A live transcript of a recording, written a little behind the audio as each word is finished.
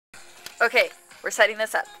Okay, we're setting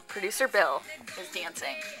this up. Producer Bill is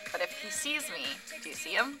dancing, but if he sees me, do you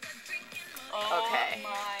see him? Oh okay.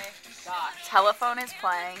 my gosh. Telephone is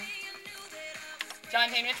playing.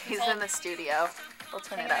 Johnjay, he's in the studio. We'll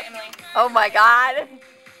turn it up. Emily. Oh my god.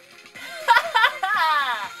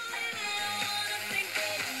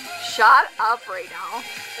 Shut up right now.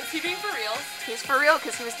 Is he being for real? He's for real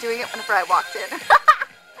because he was doing it whenever I walked in.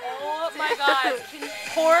 Oh my god.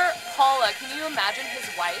 Poor Paula. Can you imagine his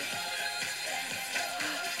wife?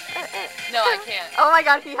 No, I can't. Oh my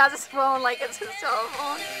god, he has his phone like it's his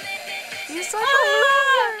telephone. He's such a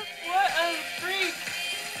loser. What a freak.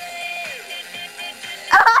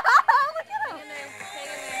 Look at him. Hang in there.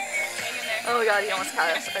 Hang in there. Oh my god, he almost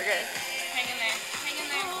caught us. Okay. Hang in there. Hang in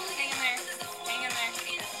there. Hang in there. Hang in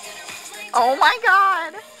there. Oh my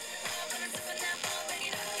god.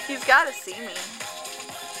 He's gotta see me.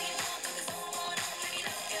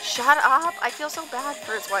 Shut up. I feel so bad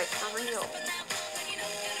for his wife, for real.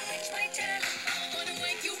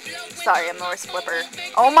 Sorry, I'm the worst flipper.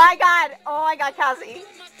 Oh my god. Oh my god, Cassie.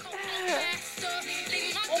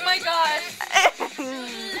 Oh my gosh.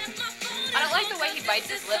 I don't like the way he bites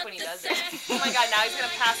his lip when he does it. Oh my god, now he's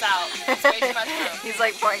gonna pass out. It's way too much for him. He's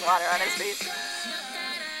like pouring water on his face.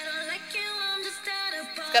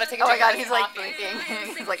 He's gotta take a oh my god, drink he's like coffee.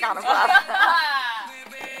 blinking. He's like on a flap.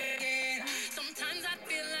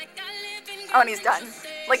 Oh, and he's done.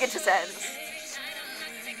 Like it just ends.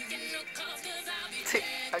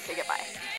 Okay, goodbye.